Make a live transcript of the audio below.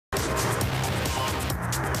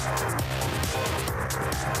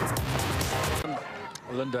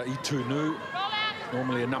Linda Itunu,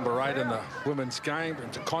 normally a number 8 in the women's game,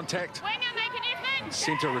 into contact.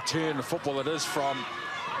 Centre return, the football it is from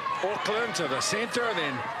Auckland to the centre, and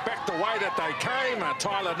then back the way that they came.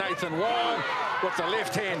 Tyla Nathan-Wong with the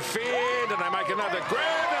left-hand fed, and they make another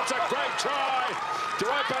grab. That's a great try to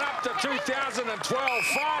open up the 2012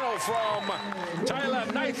 final from Tyla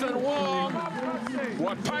Nathan-Wong.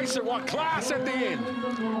 What pace and what class at the end.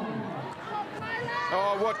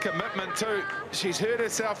 Oh, what commitment too. She's hurt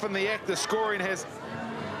herself in the act. The scoring has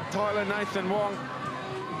Tyla Nathan-Wong.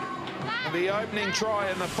 The opening try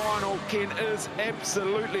in the final, Ken, is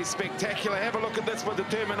absolutely spectacular. Have a look at this with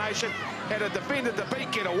determination. Had a defender to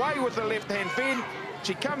beat, get away with the left-hand fend.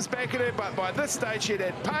 She comes back at her, but by this stage she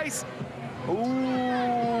had pace. Ooh.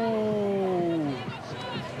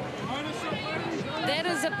 That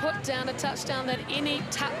is a put down, a touchdown that any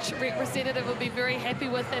touch representative will be very happy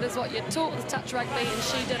with. That is what you're taught with touch rugby, and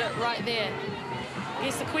she did it right there.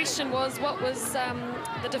 Yes, the question was, what was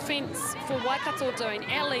the defence for Waikato doing?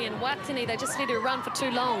 Ali and Watini, they just let her run for too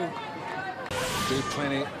long. Do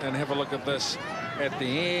plenty, and have a look at this at the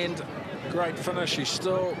end. Great finish. She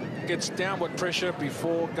still gets downward pressure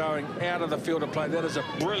before going out of the field of play. That is a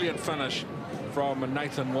brilliant finish from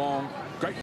Nathan-Wong.